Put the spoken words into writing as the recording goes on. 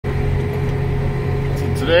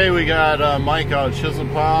today we got Mike out Chisel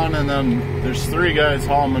Plowing, and then there's 3 guys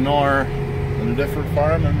hauling manure at a different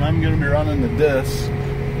farm, and I'm going to be running the disc.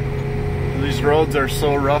 These roads are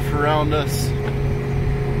so rough around us.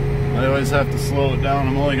 I always have to slow it down.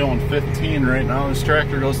 I'm only going 15 right now. This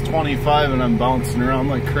tractor goes 25 and I'm bouncing around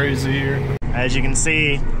like crazy here. As you can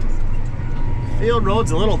see, field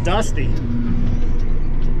road's a little dusty.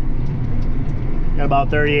 Got about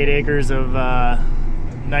 38 acres of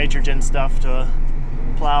nitrogen stuff to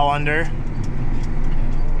plow under.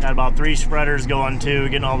 Got about 3 spreaders going too,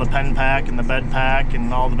 getting all the pen pack and the bed pack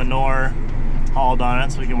and all the manure hauled on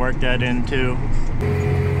it so we can work that in too.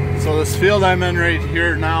 So this field I'm in right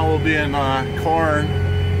here now will be in corn.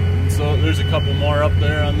 So there's a couple more up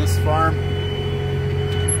there on this farm.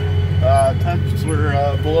 Temps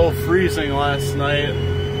were below freezing last night,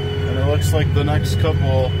 and it looks like the next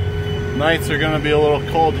couple nights are going to be a little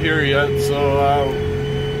cold here yet. So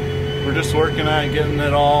we're just working on getting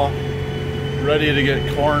it all ready to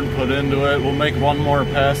get corn put into it. We'll make one more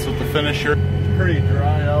pass with the finisher. It's pretty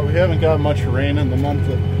dry out. We haven't got much rain in the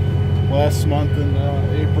last month in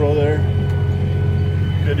April there.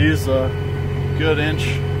 Could use a good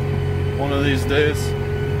inch one of these days,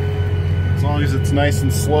 as long as it's nice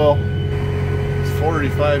and slow. It's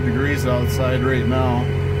 45 degrees outside right now.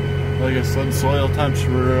 Like I said, soil temps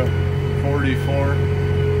were 44.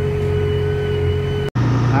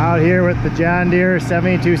 Out here with the John Deere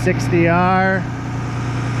 7260R,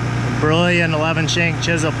 brilliant 11 shank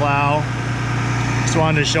chisel plow. Just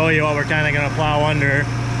wanted to show you what we're kind of going to plow under.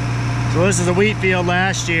 So this is a wheat field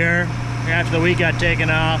last year. After the wheat got taken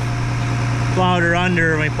off, plowed her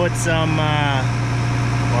under, and we put some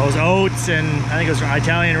well, it was oats and I think it was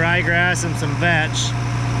Italian ryegrass and some vetch.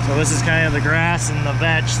 So this is kind of the grass and the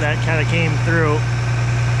vetch that kind of came through.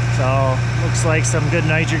 So looks like some good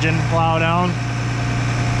nitrogen plow down.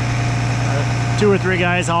 2 or 3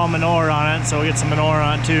 guys haul manure on it, so we'll get some manure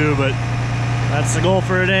on it too, but that's the goal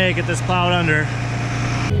for today, get this plowed under.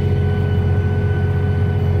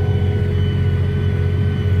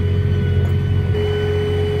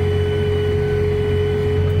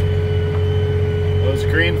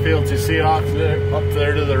 Green fields you see off there, up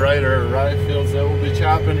there to the right, are rye fields that we'll be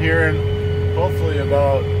chopping here in hopefully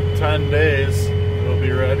about 10 days. It'll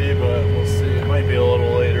be ready, but we'll see. It might be a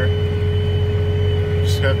little later.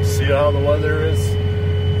 Just have to see how the weather is.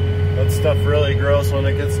 That stuff really grows when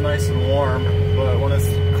it gets nice and warm, but when it's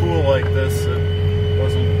cool like this, it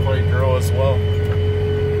doesn't quite grow as well.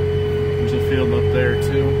 There's a field up there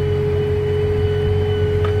too.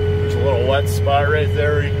 There's a little wet spot right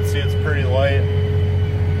there where you can see it's pretty light.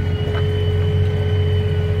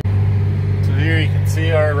 Here you can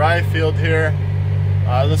see our rye field here.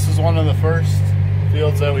 This is one of the first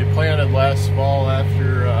fields that we planted last fall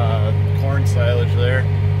after corn silage there.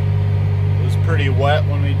 It was pretty wet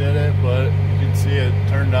when we did it, but you can see it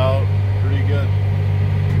turned out pretty good.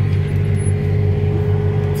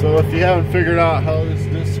 So if you haven't figured out how this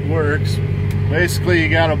disc works, basically you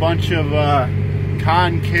got a bunch of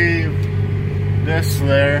concave discs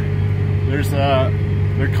there.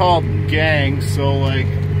 They're called gangs, so like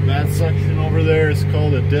that section over there is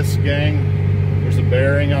called a disc gang. There's a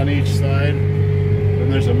bearing on each side. Then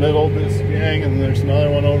there's a middle disc gang, and there's another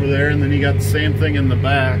one over there, and then you got the same thing in the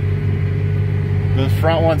back. The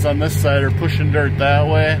front ones on this side are pushing dirt that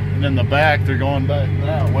way, and in the back they're going back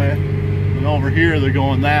that way. And over here they're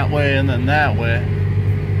going that way and then that way.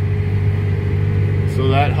 So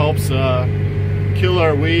that helps kill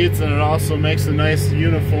our weeds, and it also makes a nice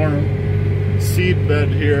uniform seed bed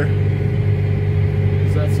here.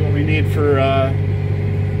 That's what we need for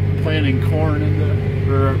planting corn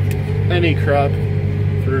or any crop.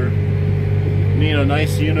 Need a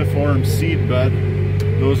nice uniform seed bed.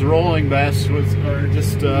 Those rolling baskets are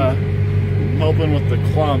just helping with the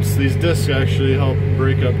clumps. These discs actually help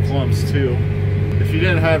break up clumps too. If you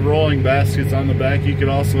didn't have rolling baskets on the back, you could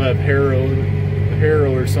also have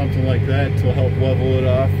harrow or something like that to help level it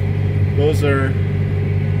off. Those are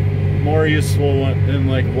more useful in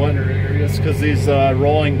like wetter areas because these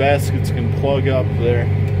rolling baskets can plug up there.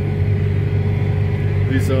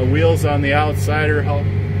 These wheels on the outside are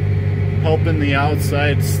helping the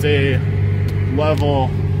outside stay level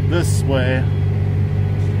this way.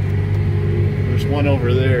 There's one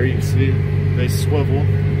over there, you can see they swivel.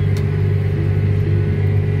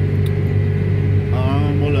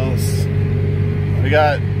 What else? We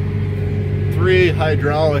got 3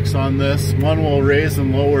 hydraulics on this. One will raise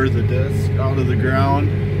and lower the disc out of the ground.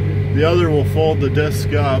 The other will fold the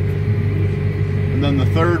disc up. And then the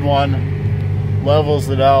third one levels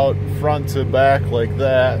it out front to back like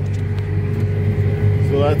that.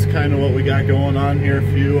 So that's kind of what we got going on here.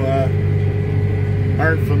 A few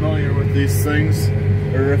aren't familiar with these things,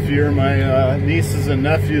 or if you're my nieces and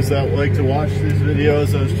nephews that like to watch these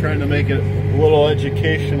videos, I was trying to make it a little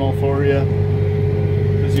educational for you,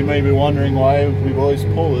 because you may be wondering why we've always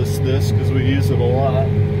pulled this disc, because we use it a lot.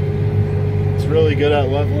 It's really good at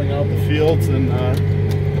leveling out the fields and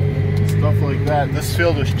stuff like that. This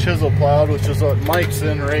field is chisel plowed, which is what Mike's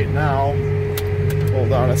in right now.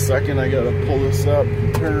 Hold on a second, I gotta pull this up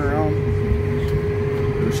and turn around.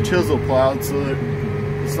 It's chisel plowed, so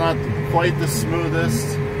it's not quite the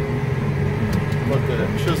smoothest, but the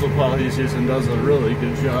chisel plow he's using does a really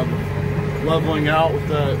good job of leveling out with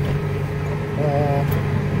that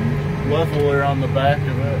leveler on the back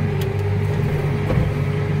of it.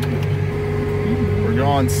 We're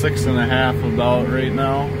going 6.5 about right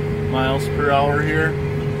now, miles per hour here.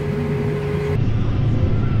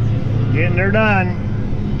 Getting her done.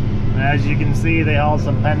 As you can see, they hauled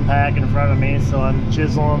some pen pack in front of me, so I'm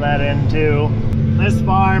chiseling that in too. This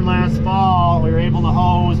farm last fall, we were able to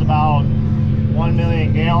hose about 1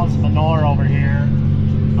 million gallons of manure over here.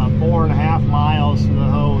 About 4.5 miles from the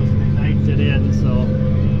hose. They knifed it in, so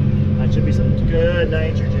that should be some good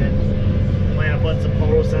nitrogen. Plan to put some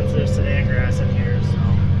photosensitive sedan grass in here, so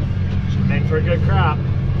should make for a good crop.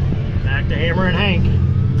 Back to Hammer and Hank.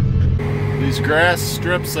 These grass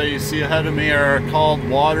strips that you see ahead of me are called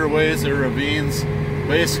waterways or ravines.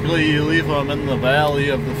 Basically, you leave them in the valley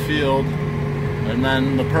of the field, and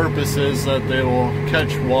then the purpose is that they will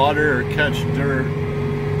catch water or catch dirt,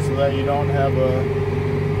 so that you don't have a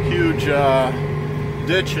huge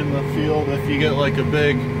ditch in the field if you get like a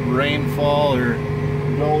big rainfall or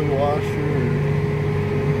gully washer.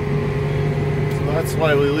 So that's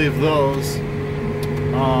why we leave those.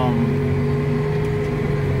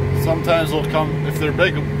 Sometimes we'll come, if they're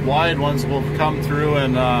big wide ones, we'll come through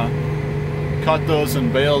and cut those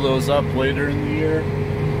and bale those up later in the year.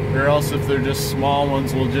 Or else if they're just small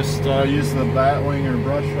ones, we'll just use the batwing or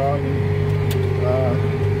brush hog and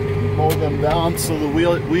mow them down so the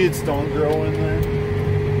weeds don't grow in there.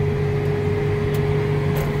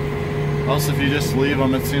 Also, if you just leave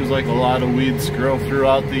them, it seems like a lot of weeds grow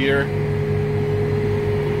throughout the year.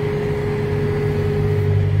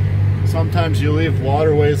 Sometimes you leave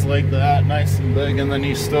waterways like that, nice and big, and then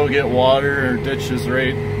you still get water or ditches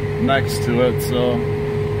right next to it. So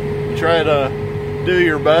try to do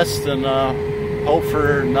your best and hope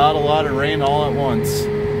for not a lot of rain all at once.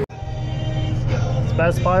 The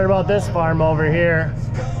best part about this farm over here,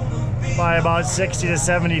 probably about 60 to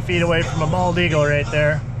 70 feet away from a bald eagle right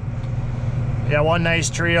there. Yeah, one nice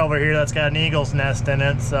tree over here that's got an eagle's nest in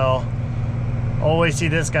it, so always see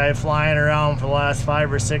this guy flying around for the last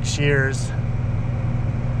 5 or 6 years.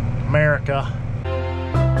 America.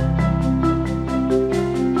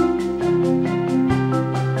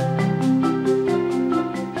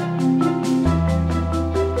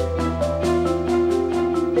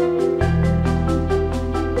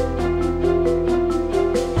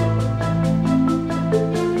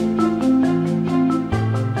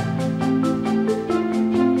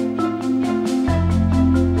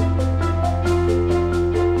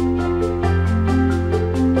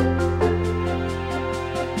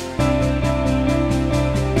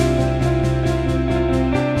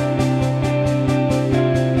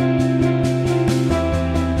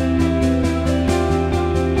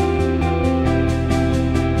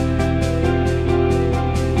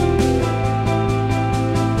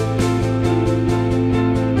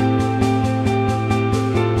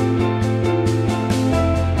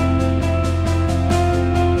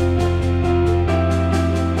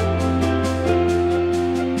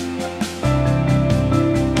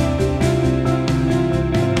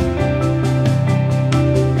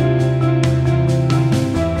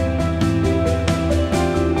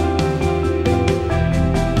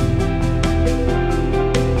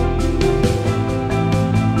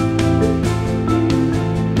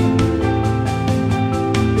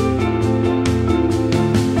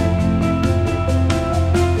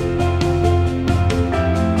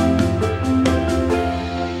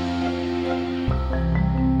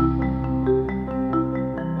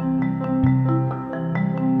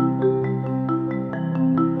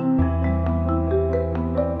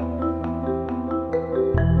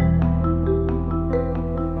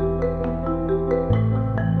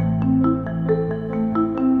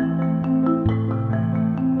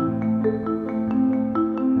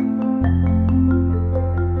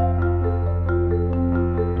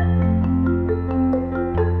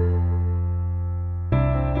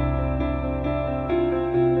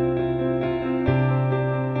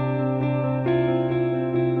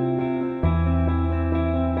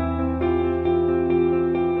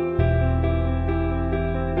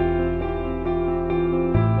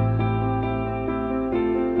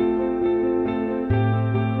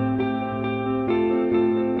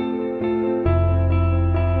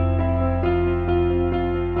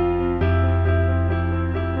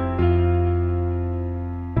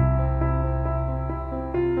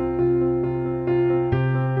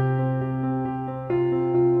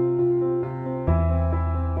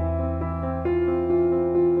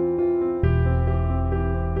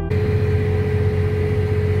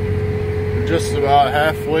 just about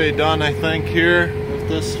halfway done, I think, here with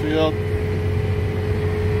this field.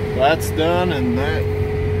 That's done, and that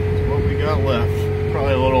is what we got left.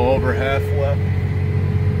 Probably a little over half left.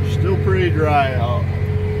 Still pretty dry out.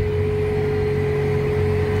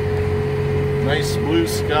 Nice blue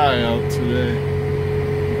sky out today.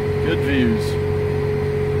 Good views.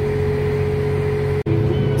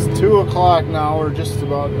 It's 2 o'clock now. We're just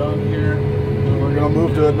about done here. And we're going to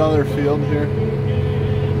move to another field here.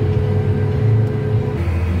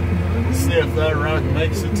 Let's see if that rock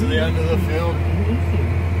makes it to the end of the field.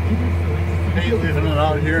 Hate leaving it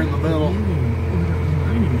out here in the middle.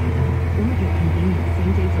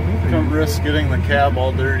 Don't risk getting the cab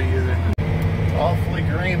all dirty either. It's awfully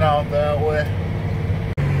green out that way.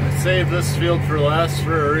 I saved this field for last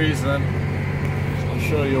for a reason. I'll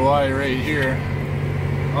show you why right here.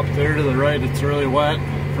 Up there to the right, it's really wet.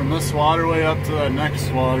 From this waterway up to that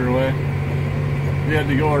next waterway. We had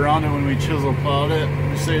to go around it when we chisel plowed it.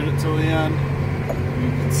 We saved it till the end.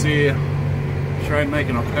 You can see, I tried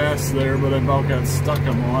making a pass there, but I about got stuck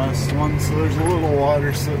on the last one. So there's a little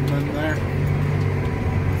water sitting in there.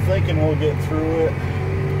 I'm thinking we'll get through it.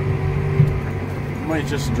 Might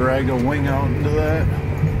just drag a wing out into that.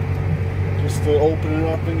 Just to open it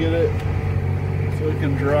up and get it so it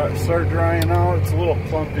can start drying out. It's a little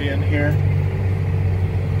clumpy in here.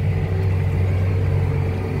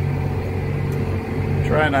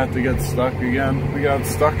 Try not to get stuck again. We got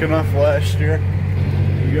stuck enough last year.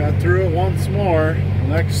 We got through it once more.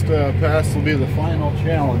 Next pass will be the final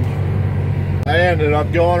challenge. I ended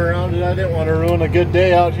up going around it. I didn't want to ruin a good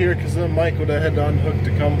day out here because then Mike would have had to unhook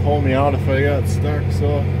to come pull me out if I got stuck,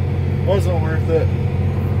 so it wasn't worth it.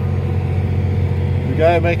 The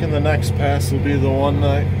guy making the next pass will be the one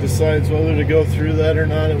that decides whether to go through that or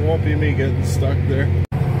not. It won't be me getting stuck there.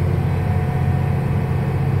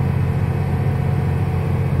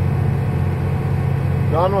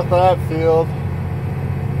 Done with that field.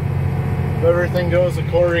 If everything goes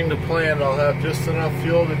according to plan, I'll have just enough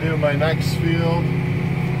fuel to do my next field.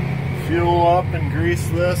 Fuel up and grease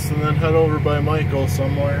this, and then head over by Michael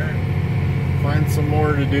somewhere. Find some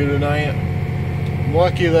more to do tonight. I'm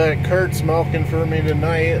lucky that Kurt's milking for me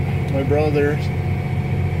tonight, my brother,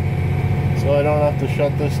 so I don't have to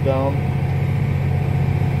shut this down.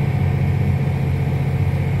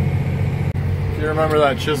 If you remember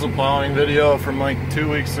that chisel plowing video from like 2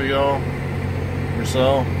 weeks ago or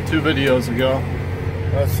so, 2 videos ago,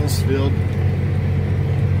 that's this field.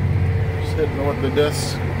 Just hitting it with the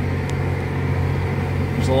disc.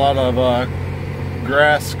 There's a lot of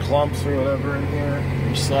grass clumps or whatever in here,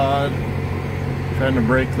 or sod. Trying to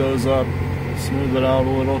break those up, smooth it out a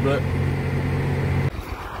little bit.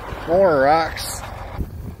 More rocks.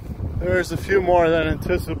 There's a few more than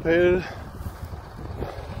anticipated,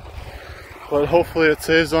 but hopefully it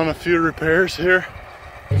saves on a few repairs here.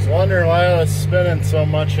 I was wondering why I was spinning so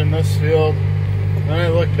much in this field. Then I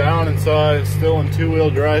looked down and saw I was still in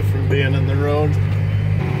 2-wheel drive from being in the road.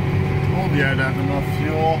 Told you I'd have enough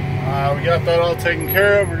fuel. We got that all taken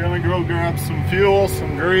care of. We're gonna go grab some fuel,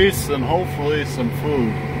 some grease, and hopefully some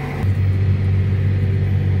food.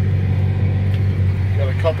 Got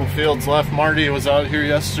a couple fields left. Marty was out here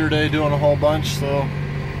yesterday doing a whole bunch, so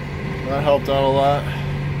that helped out a lot.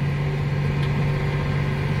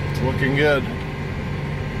 It's looking good.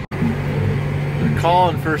 They're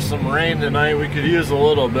calling for some rain tonight. We could use a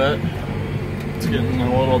little bit. It's getting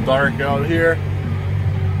a little dark out here.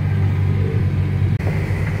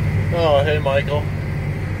 Oh, hey Michael.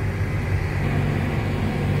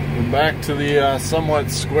 We're back to the somewhat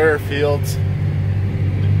square fields.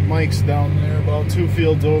 Mike's down there about 2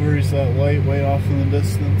 fields over. He's that light way off in the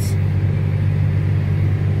distance.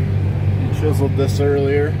 He chiseled this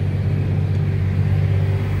earlier.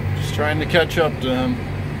 Just trying to catch up to him.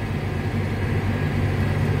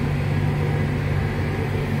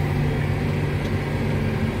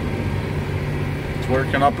 It's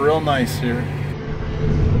working up real nice here.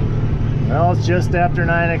 Well, it's just after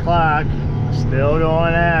 9 o'clock. Still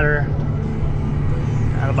going at her.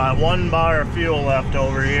 Got about 1 bar of fuel left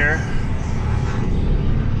over here.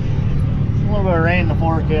 A little bit of rain in the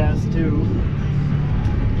forecast too.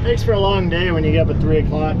 Takes for a long day when you get up at 3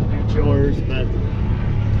 o'clock to do chores, but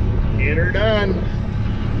get her done.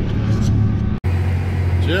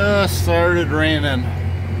 Just started raining.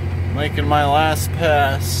 Making my last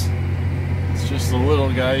pass. It's just a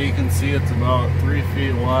little guy. You can see it's about 3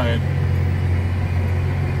 feet wide.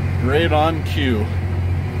 Right on cue.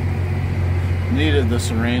 Needed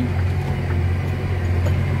this rain.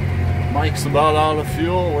 Mike's about out of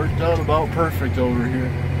fuel. Worked out about perfect over here.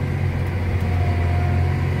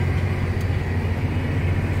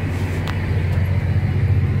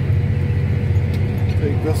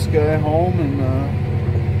 take this guy home and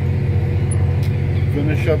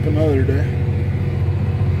finish up another day.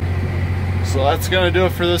 So that's gonna do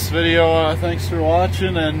it for this video. Thanks for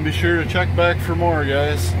watching, and be sure to check back for more,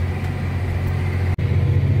 guys.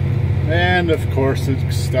 And of course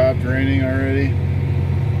it stopped raining already.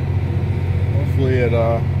 Hopefully it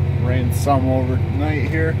rains some overnight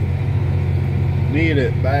here. Need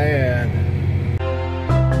it bad.